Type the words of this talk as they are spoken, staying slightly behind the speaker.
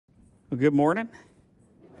Well, good morning.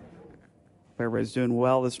 Hope everybody's doing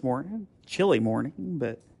well this morning. Chilly morning,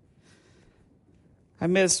 but I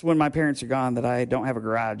miss when my parents are gone that I don't have a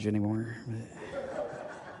garage anymore.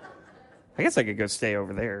 I guess I could go stay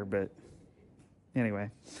over there, but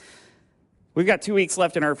anyway. We've got 2 weeks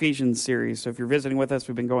left in our Ephesians series, so if you're visiting with us,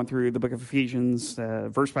 we've been going through the book of Ephesians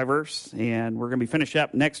verse by verse, and we're going to be finished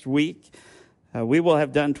up next week. We will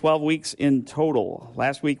have done 12 weeks in total.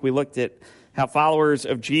 Last week we looked at how followers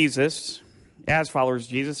of Jesus,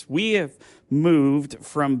 we have moved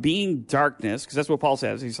from being darkness, because that's what Paul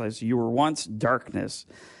says. He says, you were once darkness,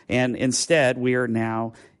 and instead we are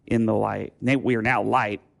now in the light. We are now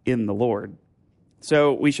light in the Lord.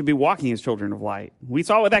 So we should be walking as children of light. We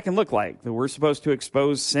saw what that can look like, that we're supposed to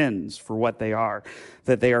expose sins for what they are,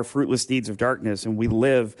 that they are fruitless deeds of darkness, and we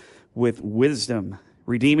live with wisdom,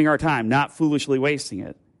 redeeming our time, not foolishly wasting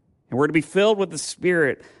it. And we're to be filled with the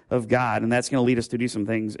Spirit of God, and that's going to lead us to do some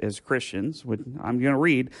things as Christians. I'm going to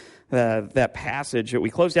read that passage that we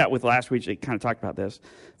closed out with last week. It kind of talked about this.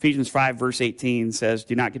 Ephesians 5, verse 18 says,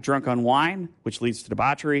 do not get drunk on wine, which leads to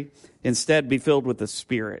debauchery. Instead, be filled with the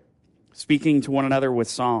Spirit, speaking to one another with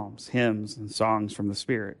psalms, hymns, and songs from the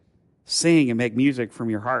Spirit. Sing and make music from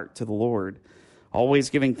your heart to the Lord, always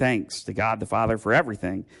giving thanks to God the Father for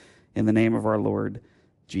everything in the name of our Lord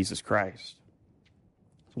Jesus Christ.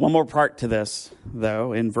 One more part to this,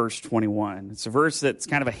 though, in verse 21. It's a verse that's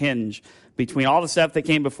kind of a hinge between all the stuff that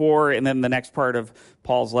came before and then the next part of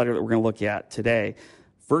Paul's letter that we're going to look at today.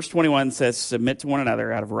 Verse 21 says, submit to one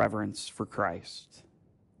another out of reverence for Christ.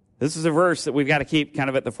 This is a verse that we've got to keep kind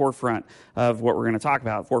of at the forefront of what we're going to talk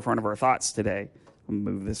about, forefront of our thoughts today. I'm going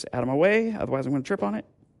to move this out of my way, otherwise I'm going to trip on it.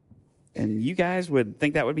 And you guys would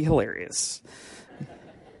think that would be hilarious.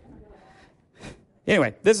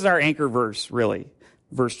 Anyway, this is our anchor verse, really.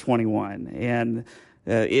 Verse 21, and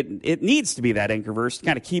it needs to be that anchor verse to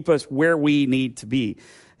kind of keep us where we need to be.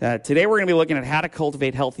 Today we're going to be looking at how to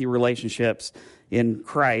cultivate healthy relationships in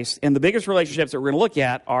Christ, and the biggest relationships that we're going to look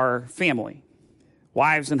at are family,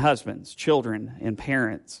 wives and husbands, children and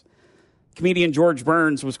parents. Comedian George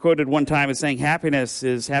Burns was quoted one time as saying, happiness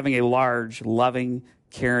is having a large, loving,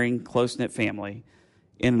 caring, close-knit family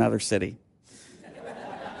in another city.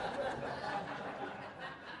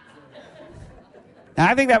 Now,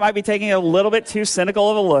 I think that might be taking a little bit too cynical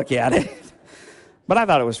of a look at it, but I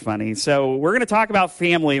thought it was funny. So we're going to talk about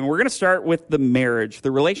family, and we're going to start with the marriage, the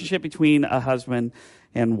relationship between a husband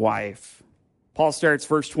and wife. Paul starts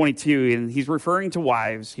verse 22, and he's referring to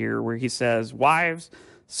wives here, where he says, wives,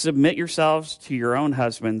 submit yourselves to your own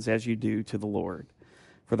husbands as you do to the Lord.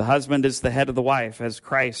 For the husband is the head of the wife, as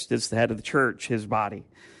Christ is the head of the church, his body,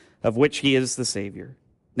 of which he is the Savior.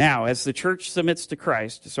 Now, as the church submits to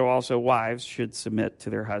Christ, so also wives should submit to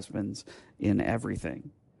their husbands in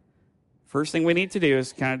everything. First thing we need to do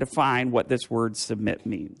is kind of define what this word submit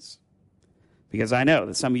means. Because I know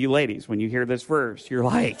that some of you ladies, when you hear this verse, you're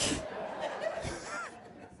like,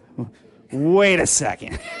 wait a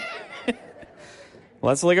second.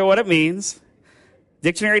 Let's look at what it means.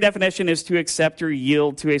 Dictionary definition is to accept or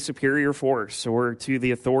yield to a superior force or to the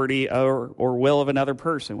authority or will of another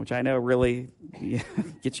person, which I know really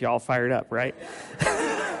gets you all fired up, right?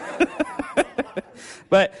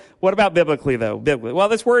 But what about biblically, though? Well,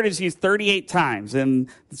 this word is used 38 times in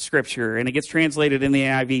Scripture, and it gets translated in the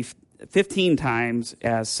NIV 15 times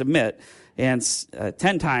as submit and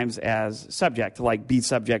 10 times as subject, like be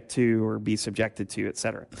subject to or be subjected to,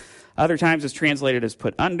 etc. Other times it's translated as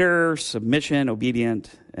put under, submission, obedient,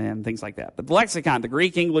 and things like that. But the lexicon, the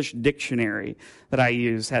Greek-English dictionary that I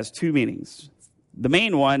use, has two meanings. The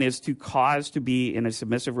main one is to cause to be in a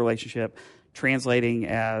submissive relationship, translating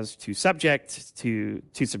as to subject, to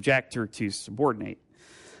subject, or to subordinate.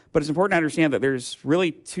 But it's important to understand that there's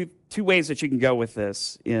really two ways that you can go with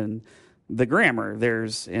this in the grammar.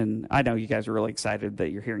 And I know you guys are really excited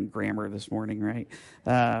that you're hearing grammar this morning, right?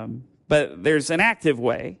 But there's an active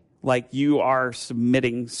way, like you are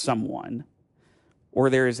submitting someone,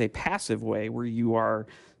 or there is a passive way where you are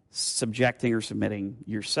subjecting or submitting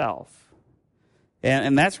yourself.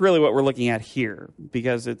 And that's really what we're looking at here,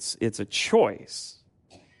 because it's a choice.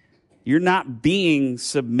 You're not being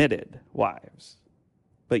submitted, wives,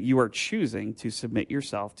 but you are choosing to submit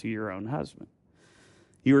yourself to your own husband.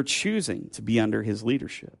 You are choosing to be under his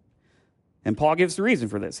leadership. And Paul gives the reason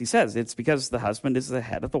for this. He says it's because the husband is the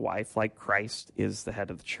head of the wife, like Christ is the head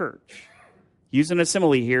of the church. Using a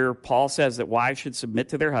simile here, Paul says that wives should submit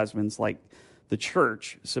to their husbands like the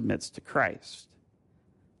church submits to Christ,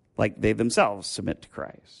 like they themselves submit to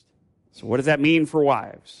Christ. So what does that mean for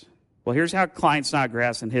wives? Well, here's how Klein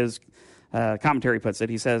Snodgrass in his commentary puts it.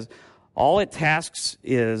 He says, All it asks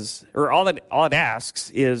is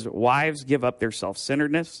wives give up their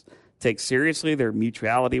self-centeredness, take seriously their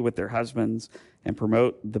mutuality with their husbands, and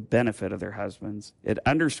promote the benefit of their husbands. It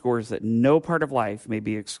underscores that no part of life may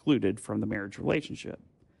be excluded from the marriage relationship.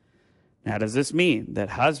 Now, does this mean that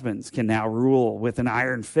husbands can now rule with an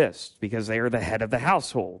iron fist because they are the head of the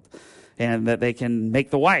household and that they can make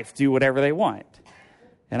the wife do whatever they want?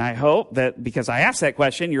 And I hope that because I asked that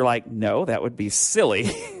question, you're like, no, that would be silly.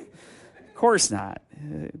 Of course not.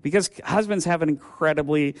 Because husbands have an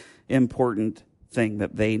incredibly important thing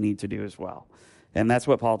that they need to do as well. And that's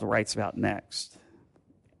what Paul writes about next.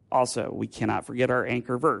 Also, we cannot forget our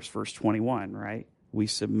anchor verse, verse 21, right? We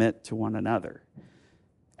submit to one another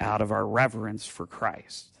out of our reverence for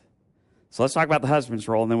Christ. So let's talk about the husband's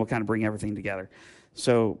role, and then we'll kind of bring everything together.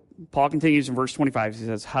 So Paul continues in verse 25. He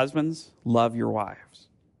says, husbands, love your wives,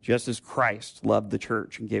 just as Christ loved the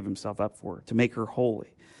church and gave himself up for her, to make her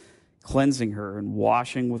holy, cleansing her and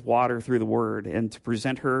washing with water through the word, and to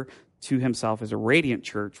present her to himself as a radiant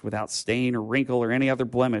church without stain or wrinkle or any other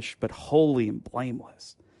blemish, but holy and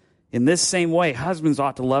blameless. In this same way, husbands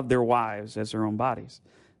ought to love their wives as their own bodies.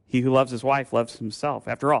 He who loves his wife loves himself.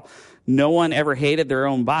 After all, no one ever hated their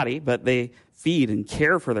own body, but they feed and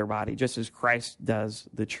care for their body, just as Christ does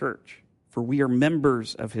the church. For we are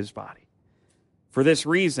members of his body. For this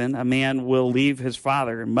reason, a man will leave his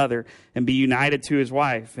father and mother and be united to his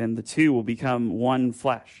wife, and the two will become one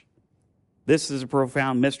flesh. This is a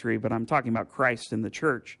profound mystery, but I'm talking about Christ and the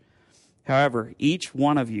church. However, each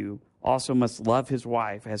one of you also must love his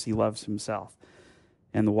wife as he loves himself,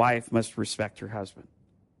 and the wife must respect her husband.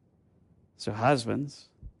 So husbands,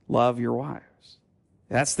 love your wives.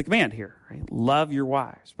 That's the command here, right? Love your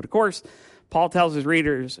wives. But of course, Paul tells his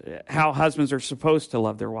readers how husbands are supposed to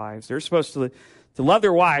love their wives. They're supposed to love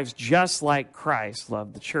their wives just like Christ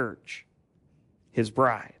loved the church, his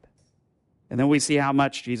bride. And then we see how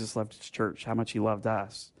much Jesus loved his church, how much he loved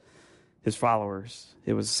us, his followers.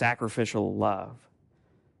 It was sacrificial love.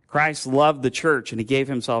 Christ loved the church and he gave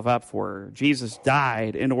himself up for her. Jesus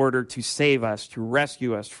died in order to save us, to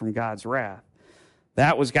rescue us from God's wrath.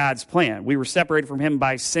 That was God's plan. We were separated from him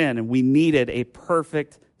by sin, and we needed a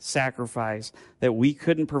perfect sacrifice that we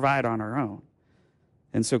couldn't provide on our own.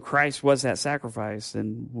 And so Christ was that sacrifice.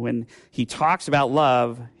 And when he talks about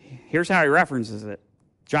love, here's how he references it.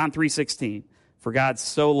 John 3:16, for God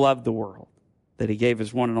so loved the world that he gave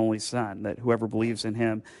his one and only Son, that whoever believes in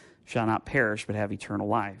him shall not perish but have eternal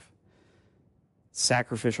life.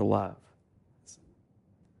 Sacrificial love.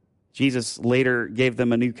 Jesus later gave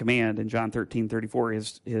them a new command in John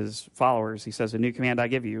 13:34. His followers, he says, a new command I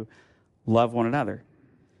give you, love one another.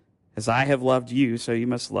 As I have loved you, so you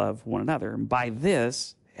must love one another. And by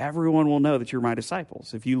this, everyone will know that you're my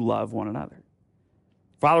disciples, if you love one another.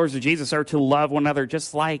 Followers of Jesus are to love one another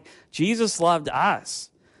just like Jesus loved us.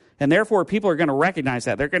 And therefore, people are going to recognize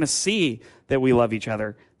that. They're going to see that we love each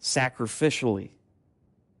other sacrificially.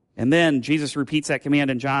 And then Jesus repeats that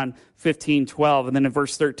command in John 15:12. And then in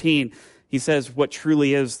verse 13, he says, what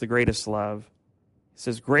truly is the greatest love? He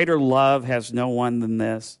says, greater love has no one than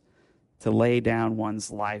this, to lay down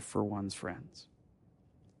one's life for one's friends.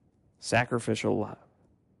 Sacrificial love.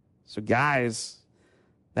 So guys,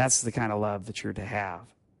 that's the kind of love that you're to have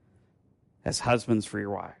as husbands for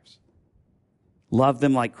your wives. Love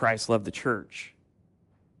them like Christ loved the church.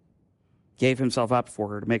 Gave himself up for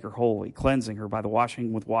her to make her holy, cleansing her by the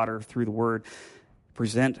washing with water through the word.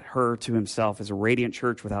 Present her to himself as a radiant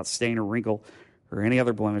church without stain or wrinkle or any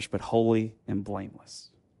other blemish, but holy and blameless.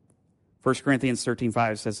 1 Corinthians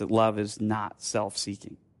 13:5 says that love is not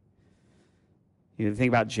self-seeking. You think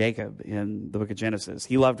about Jacob in the book of Genesis.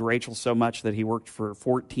 He loved Rachel so much that he worked for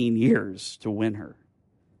 14 years to win her.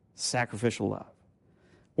 Sacrificial love.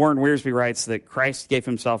 Warren Wiersbe writes that Christ gave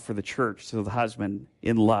himself for the church, so the husband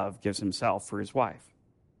in love gives himself for his wife.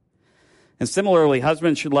 And similarly,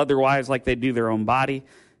 husbands should love their wives like they do their own body.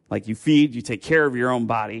 Like you feed, you take care of your own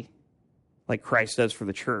body, like Christ does for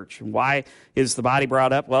the church. And why is the body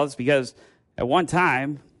brought up? Well, it's because at one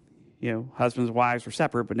time, husbands and wives were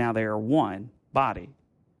separate, but now they are one body,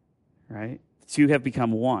 right? The two have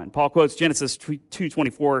become one. Paul quotes Genesis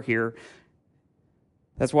 2:24 here.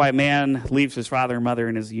 That's why a man leaves his father and mother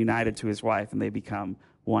and is united to his wife, and they become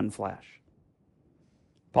one flesh.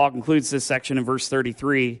 Paul concludes this section in verse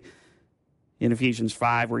 33 in Ephesians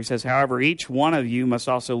 5, where he says, however, each one of you must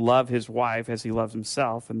also love his wife as he loves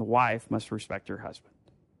himself, and the wife must respect her husband.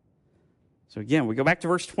 So again, we go back to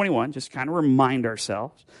verse 21, just kind of remind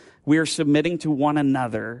ourselves, we are submitting to one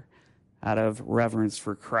another out of reverence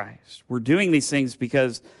for Christ. We're doing these things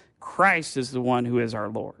because Christ is the one who is our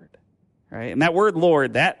Lord. Right? And that word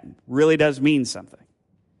Lord, that really does mean something.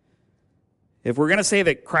 If we're going to say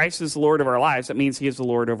that Christ is the Lord of our lives, that means he is the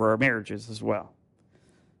Lord over our marriages as well.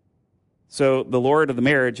 So the Lord of the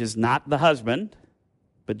marriage is not the husband,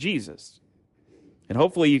 but Jesus. And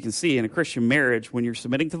hopefully you can see in a Christian marriage, when you're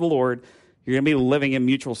submitting to the Lord, you're going to be living in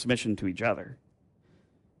mutual submission to each other.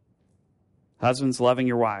 Husbands loving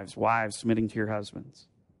your wives, wives submitting to your husbands.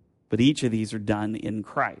 But each of these are done in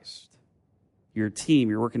Christ. You're a team,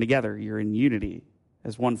 you're working together, you're in unity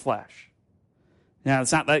as one flesh. Now,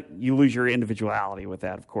 it's not that you lose your individuality with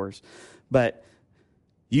that, of course, but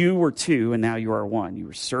you were two and now you are one. You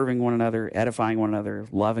were serving one another, edifying one another,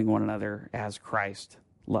 loving one another as Christ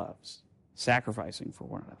loves, sacrificing for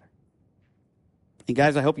one another. And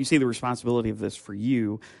guys, I hope you see the responsibility of this for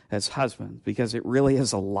you as husbands, because it really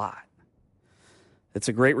is a lot. It's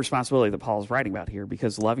a great responsibility that Paul is writing about here,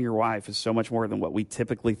 because loving your wife is so much more than what we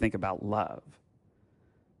typically think about love.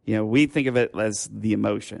 You know, we think of it as the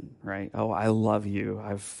emotion, right? Oh, I love you.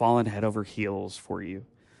 I've fallen head over heels for you.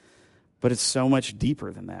 But it's so much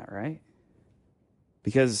deeper than that, right?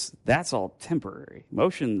 Because that's all temporary.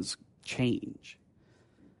 Emotions change.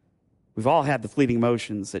 We've all had the fleeting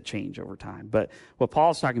emotions that change over time. But what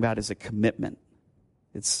Paul's talking about is a commitment.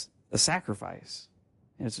 It's a sacrifice.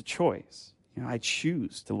 And it's a choice. You know, I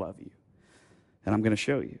choose to love you. And I'm going to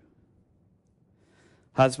show you.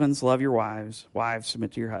 Husbands, love your wives. Wives,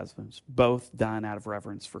 submit to your husbands. Both done out of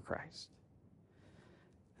reverence for Christ.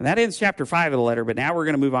 And that ends chapter 5 of the letter, but now we're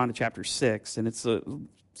going to move on to chapter 6, and it's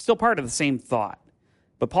still part of the same thought.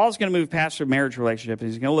 But Paul's going to move past the marriage relationship, and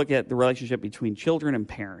he's going to look at the relationship between children and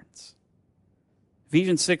parents.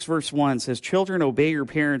 Ephesians 6, verse 1 says, "Children, obey your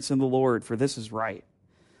parents in the Lord, for this is right.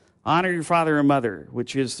 Honor your father and mother,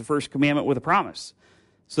 which is the first commandment with a promise,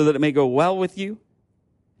 so that it may go well with you,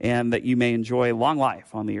 and that you may enjoy long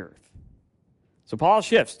life on the earth." So Paul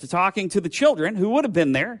shifts to talking to the children who would have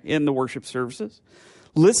been there in the worship services,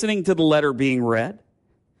 listening to the letter being read.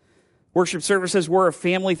 Worship services were a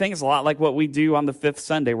family thing. It's a lot like what we do on the fifth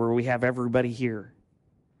Sunday, where we have everybody here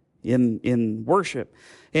in worship.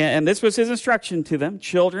 And this was his instruction to them: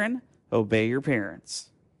 children, obey your parents.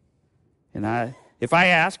 And if I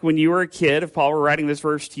ask, when you were a kid, if Paul were writing this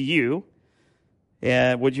verse to you,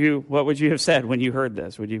 what would you have said when you heard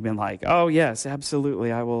this? Would you have been like, "Oh, yes,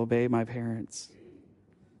 absolutely, I will obey my parents"?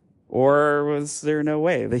 Or was there no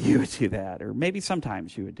way that you would do that? Or maybe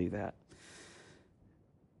sometimes you would do that.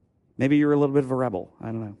 Maybe you were a little bit of a rebel. I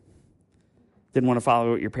don't know. Didn't want to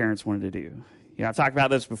follow what your parents wanted to do. You know, I've talked about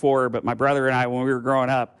this before, but my brother and I, when we were growing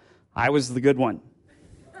up, I was the good one.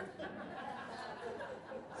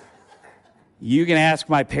 You can ask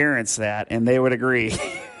my parents that, and they would agree.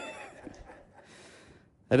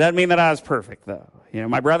 That doesn't mean that I was perfect, though. You know,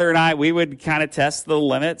 my brother and I, we would kind of test the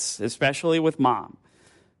limits, especially with Mom.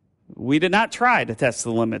 We did not try to test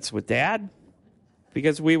the limits with Dad,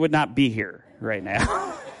 because we would not be here right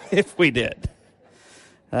now if we did.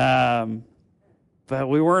 But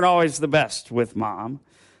we weren't always the best with Mom.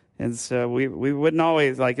 And so we wouldn't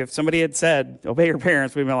always, like, if somebody had said, obey your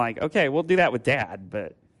parents, we'd be like, okay, we'll do that with Dad,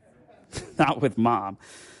 but not with Mom.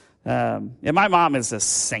 And my mom is a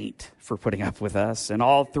saint for putting up with us. And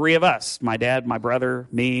all three of us, my dad, my brother,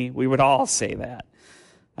 me, we would all say that.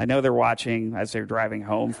 I know they're watching as they're driving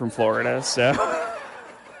home from Florida. So,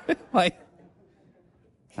 like,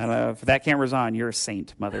 I don't know, if that camera's on, you're a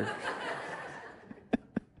saint, Mother.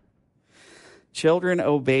 Children,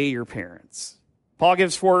 obey your parents. Paul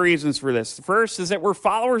gives 4 reasons for this. The first is that we're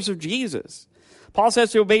followers of Jesus. Paul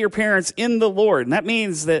says to obey your parents in the Lord. And that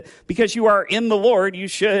means that because you are in the Lord, you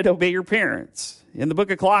should obey your parents. In the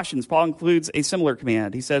book of Colossians, Paul includes a similar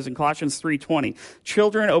command. He says in Colossians 3:20,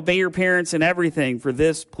 "Children, obey your parents in everything, for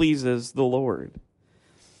this pleases the Lord."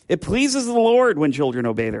 It pleases the Lord when children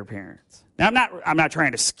obey their parents. Now, I'm not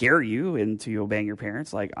trying to scare you into obeying your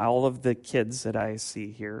parents, like all of the kids that I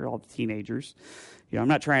see here, all the teenagers. You know, I'm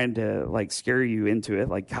not trying to, like, scare you into it,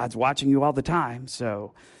 like God's watching you all the time,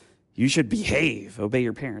 so you should behave, obey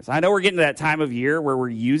your parents. I know we're getting to that time of year where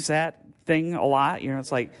we use that thing a lot. You know,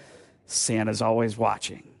 it's like Santa's always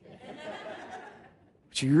watching.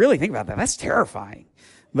 But you really think about that, that's terrifying.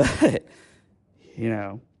 But, you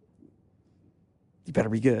know, you better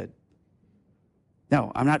be good. No,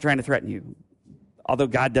 I'm not trying to threaten you. Although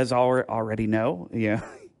God does already know, you know,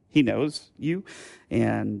 he knows you,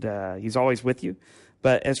 and he's always with you.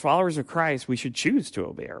 But as followers of Christ, we should choose to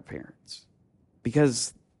obey our parents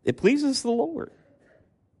because it pleases the Lord.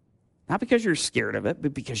 Not because you're scared of it,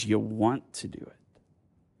 but because you want to do it.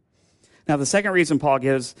 Now, the second reason Paul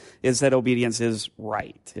gives is that obedience is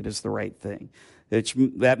right. It is the right thing.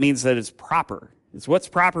 That means that it's proper. It's what's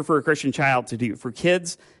proper for a Christian child to do. For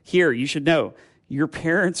kids here, you should know your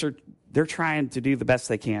parents they're trying to do the best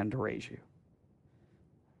they can to raise you.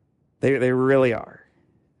 They really are.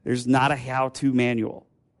 There's not a how-to manual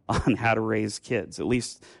on how to raise kids, at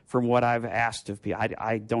least from what I've asked of people.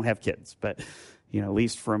 I don't have kids, but at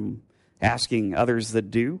least from asking others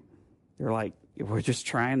that do, they're like, we're just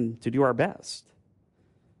trying to do our best.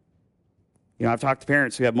 I've talked to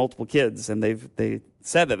parents who have multiple kids, and they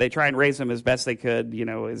said that they try and raise them as best they could,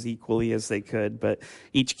 as equally as they could, but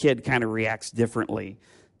each kid kind of reacts differently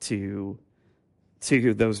to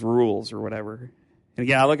those rules or whatever. And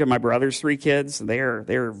again, I look at my brother's 3 kids, and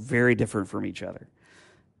they're very different from each other.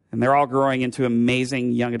 And they're all growing into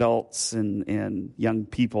amazing young adults and young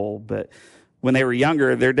people, but when they were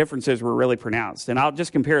younger, their differences were really pronounced. And I'll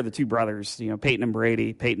just compare the 2 brothers, Peyton and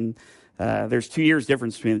Brady. Peyton, there's 2 years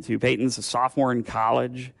difference between the 2. Peyton's a sophomore in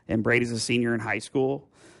college, and Brady's a senior in high school.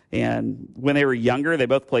 And when they were younger, they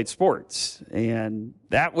both played sports. And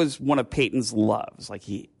that was one of Peyton's loves. Like,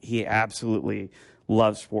 he absolutely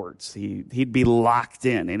loved sports. He'd be locked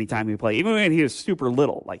in anytime he played. Even when he was super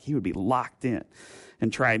little, like, he would be locked in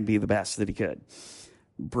and try and be the best that he could.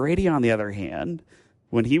 Brady, on the other hand,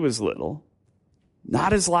 when he was little,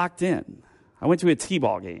 not as locked in. I went to a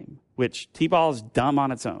T-ball game, which T-ball is dumb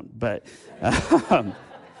on its own, but I'm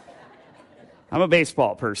a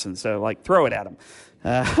baseball person, so throw it at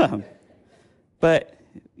him. But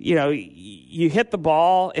you hit the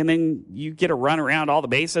ball and then you get a run around all the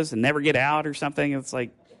bases and never get out or something. It's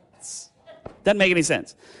doesn't make any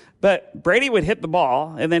sense. But Brady would hit the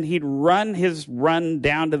ball, and then he'd run his run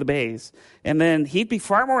down to the base, and then he'd be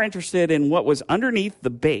far more interested in what was underneath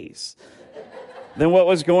the base than what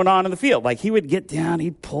was going on in the field. Like, he would get down,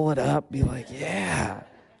 he'd pull it up, be like, yeah.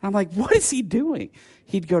 I'm like, what is he doing?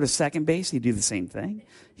 He'd go to second base, he'd do the same thing.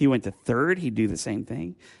 He went to third, he'd do the same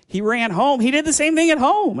thing. He ran home, he did the same thing at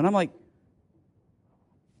home. And I'm like,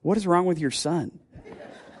 what is wrong with your son?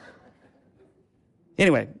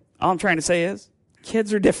 Anyway, all I'm trying to say is,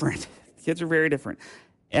 kids are different. Kids are very different.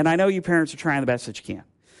 And I know you parents are trying the best that you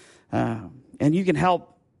can. And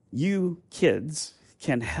you kids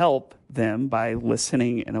can help them by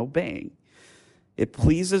listening and obeying. It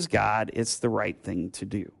pleases God. It's the right thing to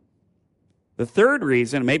do. The third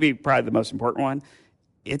reason, maybe probably the most important one,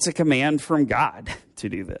 it's a command from God to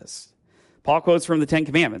do this. Paul quotes from the 10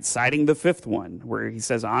 Commandments, citing the 5th one, where he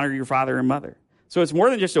says, honor your father and mother. So it's more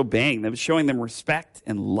than just obeying them, it's showing them respect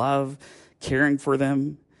and love, caring for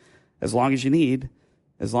them as long as you need,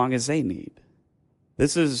 as long as they need.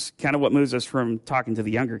 This is kind of what moves us from talking to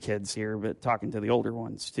the younger kids here, but talking to the older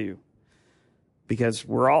ones too. Because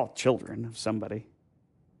we're all children of somebody.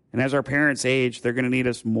 And as our parents age, they're going to need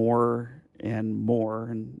us more and more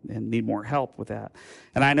and need more help with that.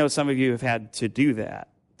 And I know some of you have had to do that,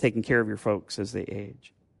 taking care of your folks as they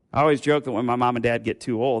age. I always joke that when my mom and dad get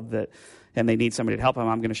too old and they need somebody to help them,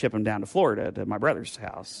 I'm going to ship them down to Florida to my brother's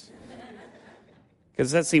house.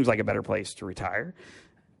 Because that seems like a better place to retire.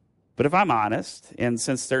 But if I'm honest, and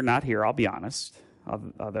since they're not here, I'll be honest,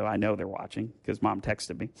 although I know they're watching because Mom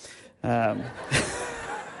texted me.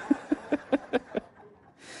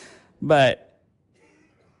 But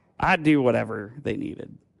I'd do whatever they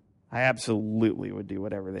needed. I absolutely would do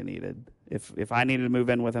whatever they needed. If I needed to move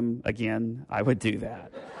in with them again, I would do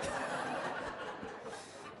that.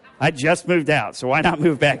 I just moved out, so why not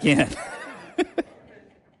move back in?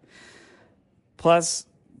 Plus,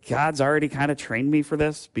 God's already kind of trained me for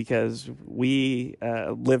this because we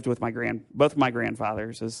lived with both of my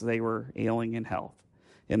grandfathers as they were ailing in health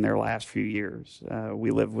in their last few years. We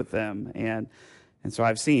lived with them, and so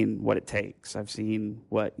I've seen what it takes. I've seen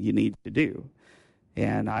what you need to do,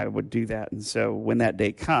 and I would do that. And so when that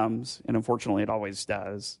day comes, and unfortunately it always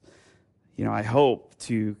does, I hope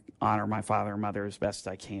to honor my father and mother as best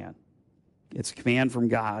I can. It's a command from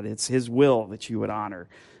God. It's His will that you would honor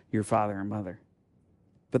your father and mother.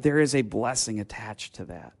 But there is a blessing attached to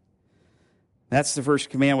that. That's the first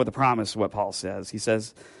command with a promise, what Paul says. He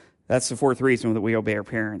says that's the fourth reason that we obey our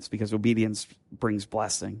parents, because obedience brings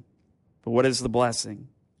blessing. But what is the blessing?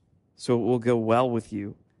 So it will go well with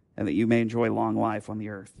you and that you may enjoy long life on the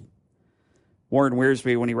earth. Warren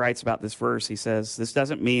Wiersbe, when he writes about this verse, he says, this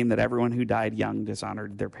doesn't mean that everyone who died young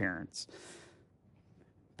dishonored their parents.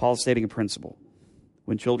 Paul's stating a principle.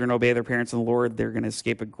 When children obey their parents in the Lord, they're going to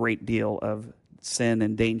escape a great deal of sin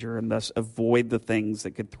and danger and thus avoid the things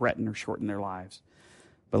that could threaten or shorten their lives.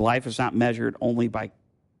 But life is not measured only by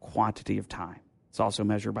quantity of time. It's also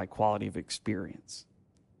measured by quality of experience.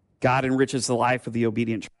 God enriches the life of the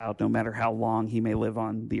obedient child no matter how long he may live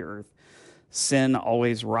on the earth. Sin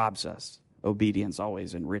always robs us. Obedience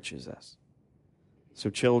always enriches us. So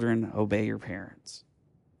children, obey your parents.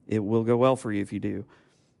 It will go well for you if you do.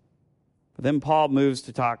 But then Paul moves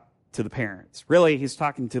to talk to the parents. Really, he's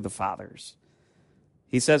talking to the fathers.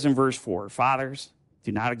 He says in verse 4, fathers,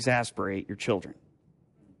 do not exasperate your children.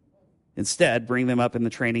 Instead, bring them up in the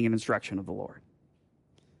training and instruction of the Lord.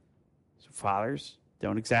 So fathers,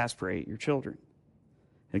 don't exasperate your children.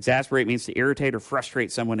 Exasperate means to irritate or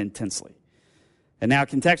frustrate someone intensely. And now,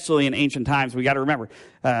 contextually, in ancient times, we got to remember,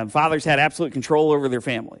 fathers had absolute control over their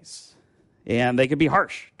families, and they could be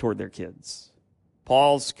harsh toward their kids.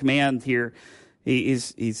 Paul's command here,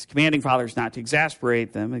 he's commanding fathers not to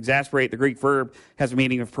exasperate them. Exasperate, the Greek verb, has a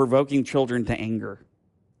meaning of provoking children to anger.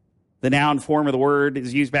 The noun form of the word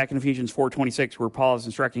is used back in Ephesians 4:26, where Paul is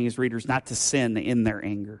instructing his readers not to sin in their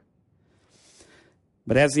anger.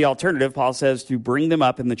 But as the alternative, Paul says to bring them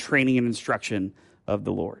up in the training and instruction of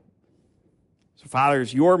the Lord. So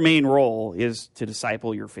fathers, your main role is to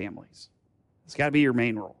disciple your families. It's got to be your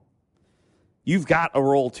main role. You've got a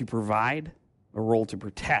role to provide, a role to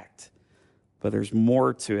protect, but there's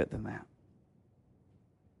more to it than that.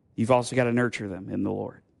 You've also got to nurture them in the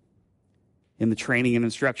Lord, in the training and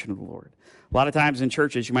instruction of the Lord. A lot of times in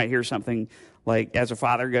churches, you might hear something like, as a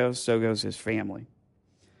father goes, so goes his family.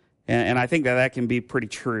 And I think that can be pretty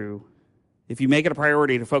true. If you make it a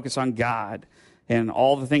priority to focus on God and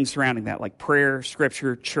all the things surrounding that, like prayer,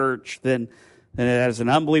 scripture, church, then it has an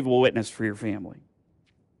unbelievable witness for your family.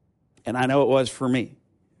 And I know it was for me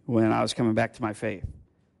when I was coming back to my faith.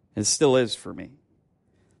 It still is for me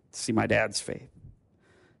to see my dad's faith.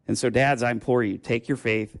 And so, dads, I implore you, take your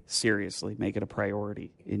faith seriously. Make it a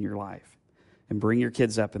priority in your life. And bring your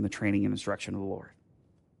kids up in the training and instruction of the Lord.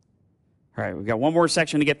 All right, we've got one more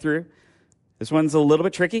section to get through. This one's a little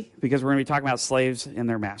bit tricky because we're going to be talking about slaves and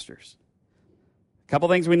their masters. A couple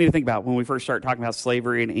things we need to think about when we first start talking about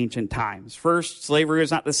slavery in ancient times. First, slavery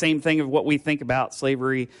is not the same thing of what we think about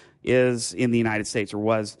slavery is in the United States or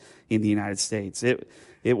was in the United States. It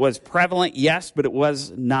was prevalent, yes, but it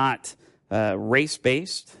was not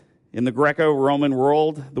race-based. In the Greco-Roman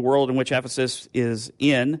world, the world in which Ephesus is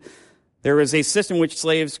in, there was a system in which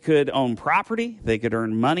slaves could own property, they could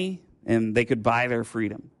earn money, and they could buy their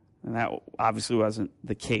freedom. And that obviously wasn't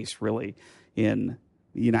the case, really, in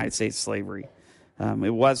the United States slavery.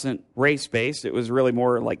 It wasn't race-based. It was really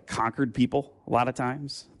more like conquered people a lot of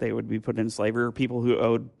times. They would be put in slavery, or people who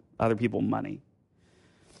owed other people money.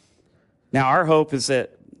 Now, our hope is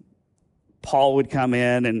that Paul would come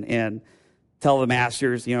in and tell the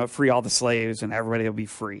masters, free all the slaves and everybody will be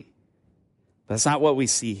free. That's not what we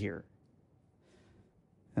see here.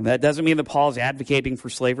 And that doesn't mean that Paul is advocating for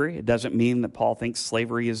slavery. It doesn't mean that Paul thinks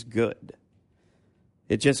slavery is good.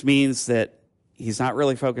 It just means that he's not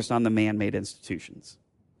really focused on the man-made institutions.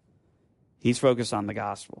 He's focused on the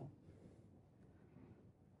gospel.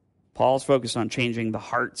 Paul's focused on changing the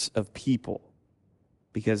hearts of people,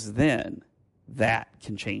 because then that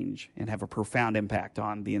can change and have a profound impact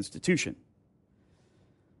on the institution.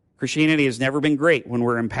 Christianity has never been great when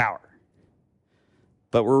we're in power,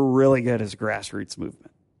 but we're really good as a grassroots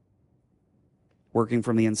movement, working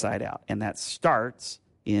from the inside out. And that starts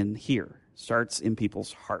in here, starts in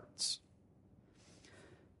people's hearts.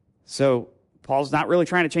 So Paul's not really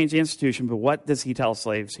trying to change the institution, but what does he tell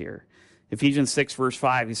slaves here? Ephesians 6, verse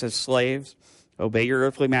 5, he says, slaves, obey your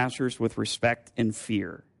earthly masters with respect and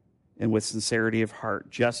fear and with sincerity of heart,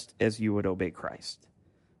 just as you would obey Christ.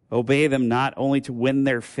 Obey them not only to win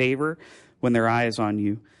their favor when their eye is on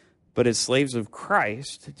you, but as slaves of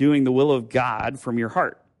Christ, doing the will of God from your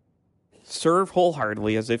heart. Serve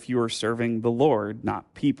wholeheartedly as if you are serving the Lord,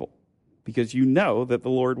 not people, because you know that the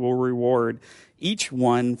Lord will reward each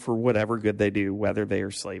one for whatever good they do, whether they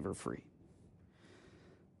are slave or free.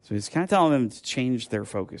 So he's kind of telling them to change their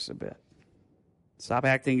focus a bit. Stop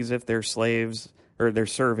acting as if they're slaves or they're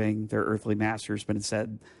serving their earthly masters, but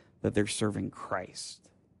instead that they're serving Christ.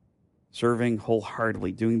 Serving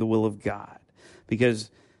wholeheartedly, doing the will of God.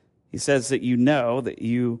 Because he says that you know that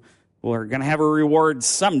you are going to have a reward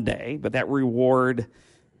someday, but that reward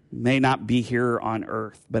may not be here on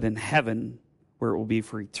earth, but in heaven, where it will be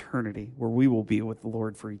for eternity, where we will be with the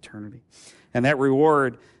Lord for eternity. And that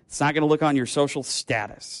reward, it's not going to look on your social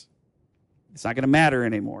status. It's not going to matter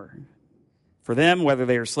anymore. For them, whether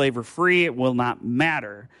they are slave or free, it will not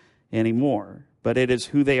matter anymore. But it is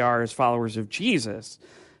who they are as followers of Jesus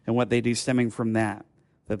and what they do stemming from that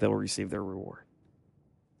they'll receive their reward.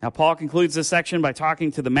 Now, Paul concludes this section by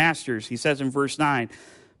talking to the masters. He says in verse 9,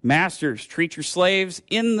 masters, treat your slaves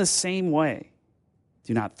in the same way.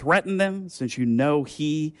 Do not threaten them, since you know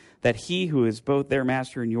that he who is both their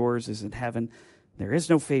master and yours is in heaven. There is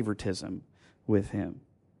no favoritism with him.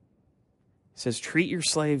 He says, treat your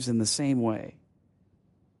slaves in the same way.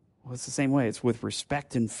 Well, it's the same way. It's with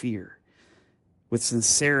respect and fear, with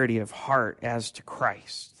sincerity of heart as to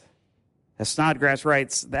Christ, As Snodgrass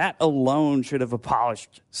writes, that alone should have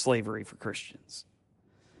abolished slavery for Christians.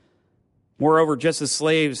 Moreover, just as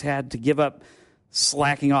slaves had to give up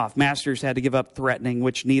slacking off, masters had to give up threatening,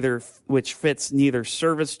 which fits neither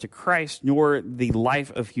service to Christ nor the life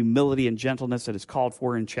of humility and gentleness that is called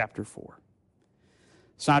for in chapter 4.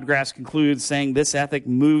 Snodgrass concludes saying this ethic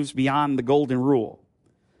moves beyond the golden rule,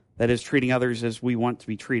 that is, treating others as we want to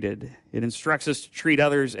be treated. It instructs us to treat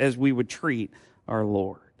others as we would treat our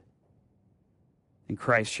Lord. And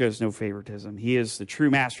Christ shows no favoritism. He is the true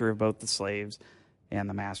master of both the slaves and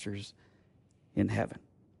the masters in heaven.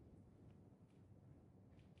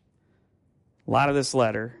 A lot of this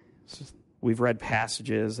letter, we've read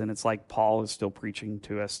passages, and it's like Paul is still preaching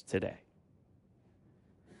to us today.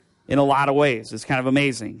 In a lot of ways, it's kind of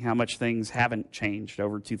amazing how much things haven't changed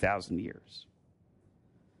over 2,000 years.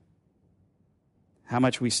 How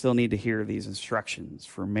much we still need to hear these instructions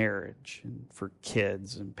for marriage and for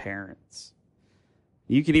kids and parents.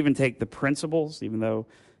 You could even take the principles, even though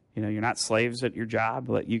you're not slaves at your job,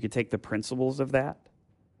 but you could take the principles of that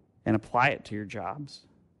and apply it to your jobs,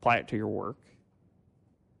 apply it to your work.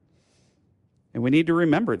 And we need to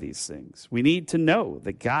remember these things. We need to know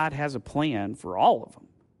that God has a plan for all of them.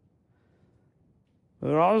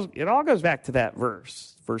 It all goes back to that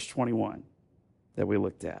verse 21 that we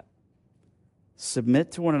looked at.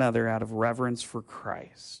 Submit to one another out of reverence for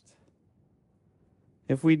Christ.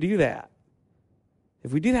 If we do that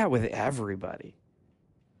with everybody,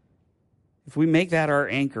 if we make that our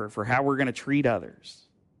anchor for how we're going to treat others,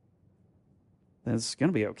 then it's going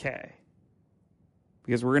to be okay.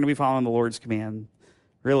 Because we're going to be following the Lord's command,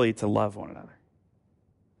 really, to love one another.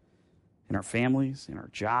 In our families, in our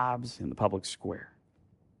jobs, in the public square.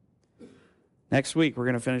 Next week, we're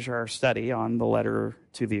going to finish our study on the letter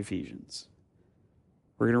to the Ephesians.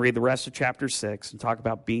 We're going to read the rest of chapter 6 and talk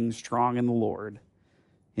about being strong in the Lord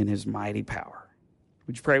in his mighty power.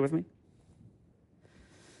 Would you pray with me?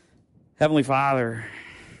 Heavenly Father,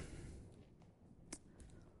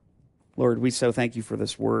 Lord, we so thank you for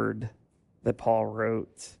this word that Paul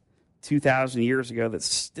wrote 2,000 years ago that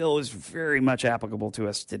still is very much applicable to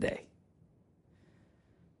us today.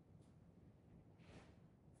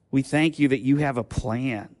 We thank you that you have a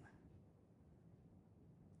plan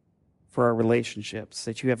for our relationships,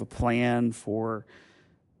 that you have a plan for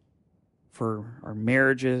our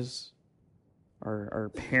marriages,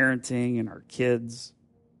 our parenting, and our kids.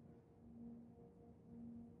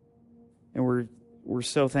 And we're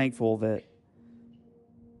so thankful that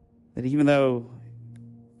even though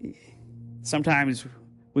sometimes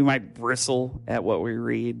we might bristle at what we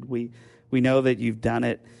read, we know that you've done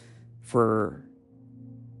it for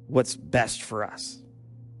what's best for us.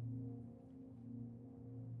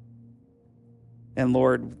 And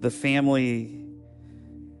Lord, the family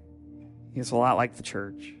is a lot like the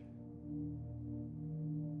church,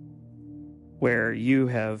 where you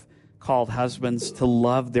have called husbands to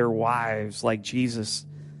love their wives like Jesus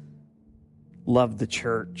loved the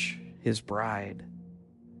church, his bride.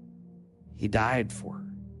 He died for her.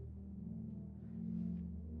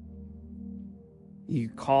 You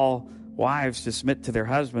call wives to submit to their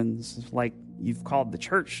husbands like you've called the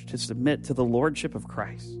church to submit to the lordship of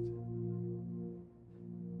Christ.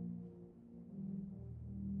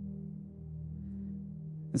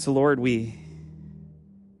 And so, Lord, we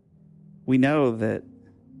know that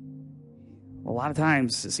a lot of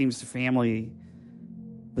times it seems the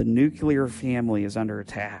nuclear family is under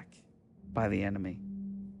attack by the enemy.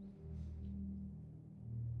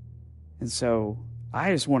 And so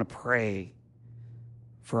I just want to pray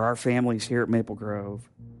for our families here at Maple Grove.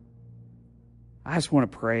 I just want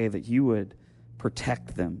to pray that you would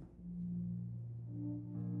protect them.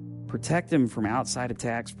 Protect them from outside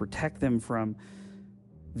attacks. Protect them from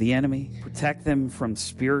the enemy. Protect them from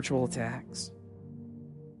spiritual attacks.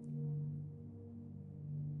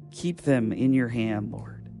 Keep them in your hand,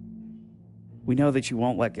 Lord. We know that you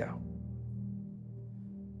won't let go.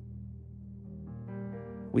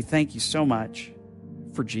 We thank you so much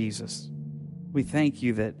for Jesus. We thank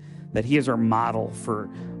you that he is our model for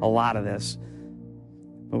a lot of this.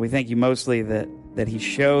 But we thank you mostly that he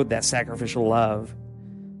showed that sacrificial love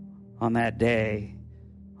on that day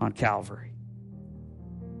on Calvary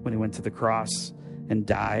when he went to the cross and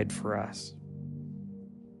died for us.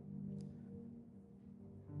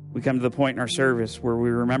 We come to the point in our service where we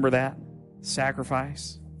remember that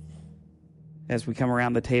sacrifice as we come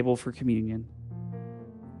around the table for communion.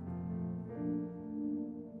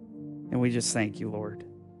 And we just thank you, Lord.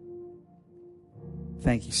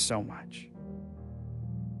 Thank you so much.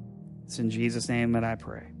 It's in Jesus' name that I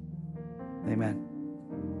pray. Amen.